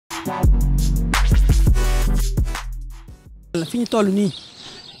fi ñu toll nii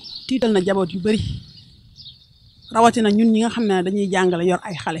tiital na jaboot yu bari rawatina ñun ñi nga xam ne dañuy jàngale yor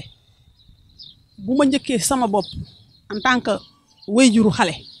ay xale bu ma njëkkee sama bopp en tant que wayjuru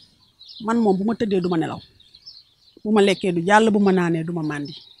xale man moom bu ma tëddee du ma nelaw bu ma lekkee du jàll bu ma naanee du ma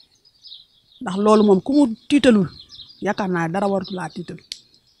màndi ndax loolu moom ku mu tiitalul yaakaar naa dara waratu laa tiital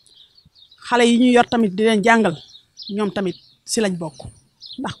xale yi ñu yor tamit di leen jàngal ñoom tamit si lañ bokk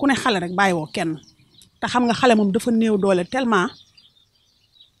ndax ku ne xale rek bàyyiwoo kenn te xam nga xale moom dafa néew doole tellement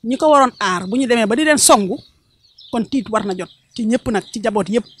ñi ko waroon aar bu ñu demee ba di leen songu kon tiit war na jot ci ñëpp nag ci jaboot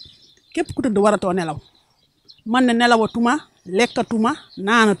yëpp képp ku tëdd waratoo nelaw man ne nelawatuma lekkatuma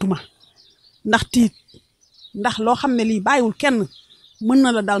naanatuma ndax tiit ndax loo xam ne lii bàyyiwul kenn mën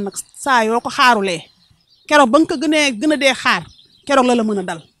na la dal nag saa yoo ko xaarulee keroog ba nga ko gën a dee xaar keroog la mën a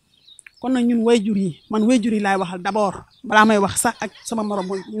dal kon nag ñun wayjur yi man wayjur yi laay waxal d'abord balaa may wax sax ak sama morom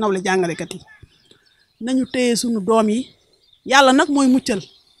nawle jàngalekat yi nañu téye suñu doom yi yàlla nag mooy muccal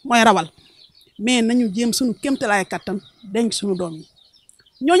mooy rawal mais nañu jéem suñu kéemtalaay kattan denc suñu doom yi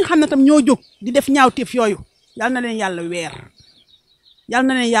ñooñu xam ne tam ñoo jóg di def ñaawteef yooyu yal na leen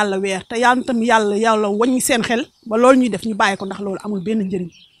yàlla weer te yàlla tam yàlla wàññi seen xel ba loolu ñuy def ñu bàyyi ko ndax loolu amul benn njëriñ.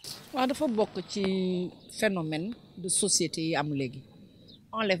 waaw dafa bokk ci phénomène de société yi am léegi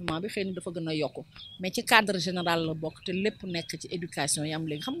enlèvement bi xëy na dafa gën a yokku mais ci cadre général la bokk te lépp nekk ci éducation yi am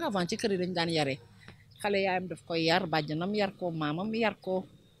léegi xam nga avant ci kër yi dañ daan yaree xale yaayam daf koy yar bàjjanam yar ko maamam yar ko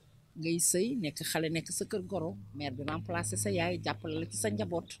ngay sëy nekk xale nekk sa kër goro mère bi remplacer sa yaay jàppale la ci sa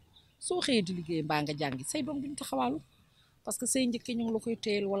njaboot soo xëyee di liggéey mbaa nga jàngi say doom duñu taxawaalu parce que say njëkk ñu ngi la koy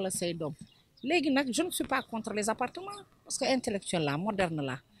téyel wala say doom léegi nag je ne suis pas contre les appartements parce que intellectuel la moderne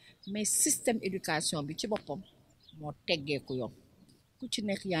la mais système éducation bi ci boppam moo teggeeku yoon ku ci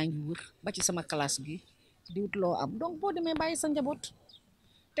nekk yaa ngi wër ba ci sama classe gi di wut loo am donc boo demee bàyyi sa njaboot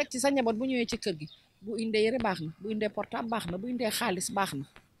teg ci sa njaboot bu ñëwee ci kër gi bu indee yére baax na bu indee portable baax na bu indee xaalis baax na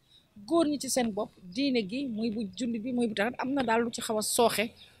góor ñi ci seen bopp diine gi muy bu julli bi muy bu tax am na daal lu ci xaw a sooxe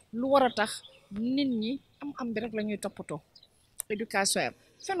lu war a tax nit ñi am bi rek la ñuy toppatoo éducation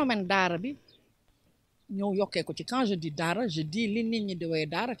phénomène daara bi ñëw yokkee ko ci quand je dis daara je dis li nit ñi di woowee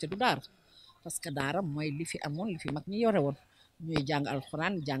daara te du daara parce que daara mooy li fi amoon li fi mag ñi yore woon ñuy jàng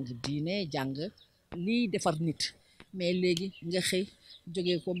alxuraan jàng diine jàng lii defar nit mais léegi nga xëy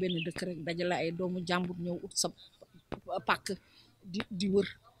jógee ko benn dëkk rek dajale ay doomu jàmbur ñëw ut sa pàkk di wër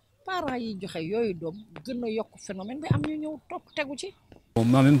parents yi joxe yooyu doom gën a yokk phénomène bi am ñu ñëw topp tegu ci. Bon,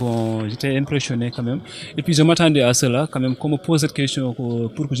 moi-même, j'étais impressionné quand même. Et puis je m'attendais à cela quand même, qu'on me pose cette question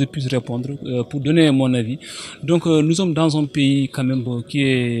pour que je puisse répondre, pour donner mon avis. Donc nous sommes dans un pays quand même qui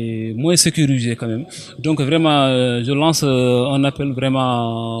est moins sécurisé quand même. Donc vraiment, je lance un appel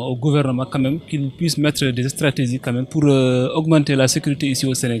vraiment au gouvernement quand même, qu'il puisse mettre des stratégies quand même pour augmenter la sécurité ici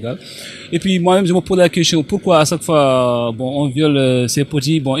au Sénégal. Et puis moi-même, je me pose la question, pourquoi à chaque fois on viole ces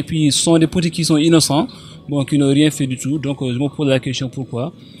petits, et puis ce sont des petits qui sont innocents, qui n'ont rien fait du tout. Donc je me pose la question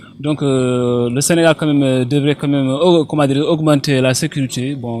pourquoi. Donc le Sénégal quand même devrait quand même augmenter la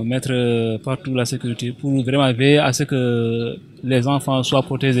sécurité, mettre partout la sécurité pour vraiment veiller à ce que les enfants soient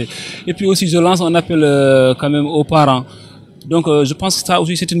protégés. Et puis aussi je lance un appel quand même aux parents. Donc je pense que ça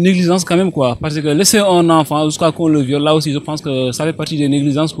aussi c'est une négligence quand même parce que laisser un enfant jusqu'à qu'on le viole, là aussi je pense que ça fait partie des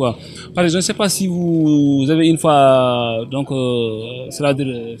négligences Parce que je ne sais pas si vous avez une fois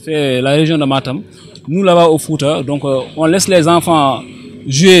c'est-à-dire fait la région de Matam. Nous là-bas au Fouta, donc on laisse les enfants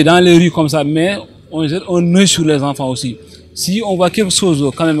jouer dans les rues comme ça, mais on jette un œil sur les enfants aussi. Si on voit quelque chose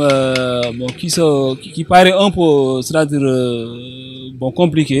quand même qui paraît un peu, c'est-à-dire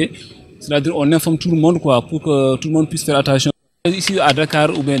compliqué, c'est-à-dire on informe tout le monde pour que tout le monde puisse faire attention. Ici à Dakar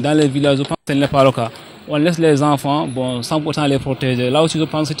ou bien dans les villages, je pense que ce n'est pas le cas. On laisse les enfants sans pourtant les protéger. Là aussi je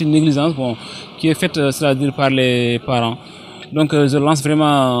pense que c'est une négligence qui est faite, c'est-à-dire par les parents. Donc je lance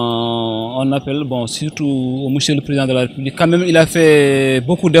vraiment un appel, surtout au monsieur le président de la République. Quand même, il a fait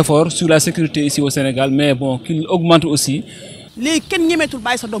beaucoup d'efforts sur la sécurité ici au Sénégal, mais qu'il augmente aussi. léegi kenn ñemeetul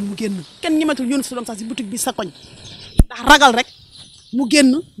bàyyi sa doom mu génn kenn ñemeetul yónni sa doom sax si boutique bi sa koñ ndax ragal rek mu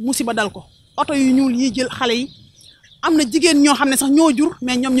génn musiba dal ko oto yu ñuul yi jël xale yi am na jigéen ñoo xam ne sax ñoo jur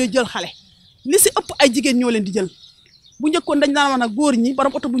mais ñoom ñooy jël xale li si ëpp ay jigéen ñoo leen di jël bu njëkkoon dañ daan wax nag góor ñi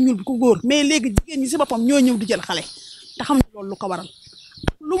borom oto bu ñuul bi ko góor mais léegi jigéen ñi si boppam ñoo ñëw di jël xale te xam loolu lu ko waral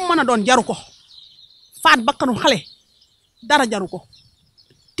lu mu mën a doon jaru ko faat bakkanu xale dara jaru ko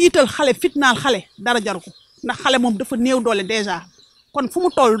tiital xale fitnaal xale dara jaru ko ndax xale moom dafa néew doole déjà kon fu mu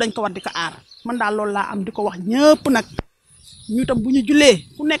toll dañ ko war di ko aar man daal loolu laa am di ko wax ñëpp nag ñu tam bu ñu jullee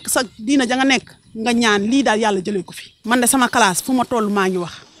ku nekk sa diina ja nga nekk nga ñaan lii daal yàlla jëlee ko fi. man de sama classe fu ma toll maa ngi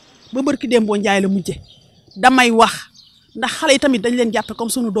wax ba barki Dembo Njaay la mujje damay wax ndax xale yi tamit dañ leen jàppe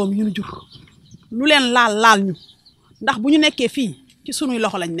comme sunu doom yu ñu jur lu leen laal ñu ndax bu ñu nekkee fii ci sunuy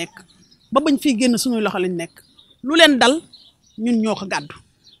loxo lañ nekk ba bañ fii génn sunuy loxo lañ nekk lu leen dal ñun ñoo ko gàddu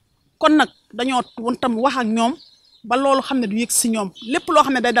kon nag dañoo won tam wax ak ñoom ba loolu xam ne du yëg si ñoom lépp loo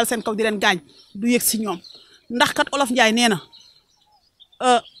xam ne day dal seen kaw di leen gaañ du yëg si ñoom ndax kat olof Njaay nee na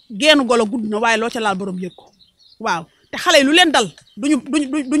geenu golo gudd na waaye loo ca laal borom yëg ko waaw te xale yi lu leen dal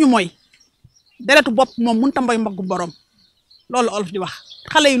duñu mooy deretu bopp moom mënut a mboy mbaggu borom loolu olof di wax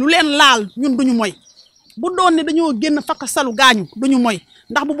xale yi lu leen laal ñun duñu mooy bu doon ne dañoo génn fakk salu gaañu duñu mooy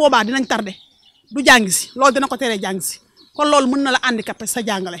ndax bu boobaa dinañ tardé du jàng si loolu dina ko teree jàng si kon loolu mën na la handicapé sa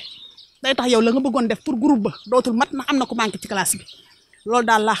jàngale day tax yow la nga bëggoon def pour groupe ba dootul mat na am na ko manqué ci classe bi loolu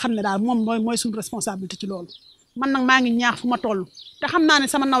daal laa xam ne daal moom mooy suñu responsabilité ci loolu man nag maa ngi ñaax fu ma toll te xam naa ne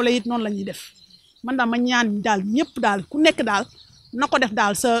sama nawle it noonu la ñuy def man daal ma ñaan daal ñëpp daal ku nekk daal na ko def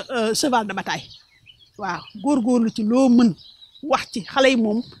daal sa cheval de bataille waaw góorgóorlu ci loo mën wax ci xale yi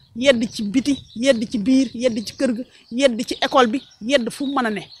moom yedd ci biti yedd ci biir yedd ci kër ga yedd ci école bi yedd fu mu mën a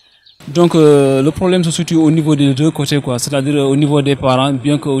ne. Donc le problème se situe au niveau des deux côtés quoi, c'est-à-dire au niveau des parents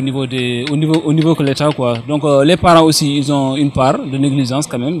bien qu'au niveau au niveau que l'État quoi. Donc les parents aussi ils ont une part de négligence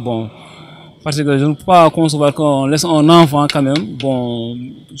quand même bon parce que je ne peux pas concevoir qu'on laisse un enfant quand même bon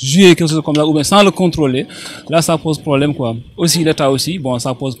jouer quelque chose comme ça ou bien sans le contrôler là ça pose problème quoi. Aussi l'État aussi bon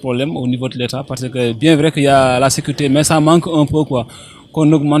ça pose problème au niveau de l'État parce que bien vrai qu'il y a la sécurité mais ça manque un peu quoi. Qu'on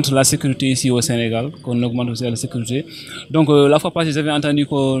augmente la sécurité ici au Sénégal, qu'on augmente aussi la sécurité. Donc la fois passée, j'avais entendu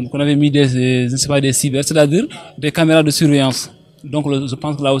qu'on avait mis des cyber, c'est-à-dire des caméras de surveillance. Donc je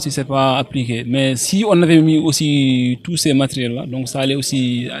pense que là aussi c'est pas appliqué. Mais si on avait mis aussi tous ces matériels-là, donc ça allait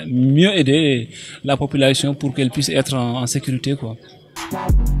aussi mieux aider la population pour qu'elle puisse être en sécurité quoi.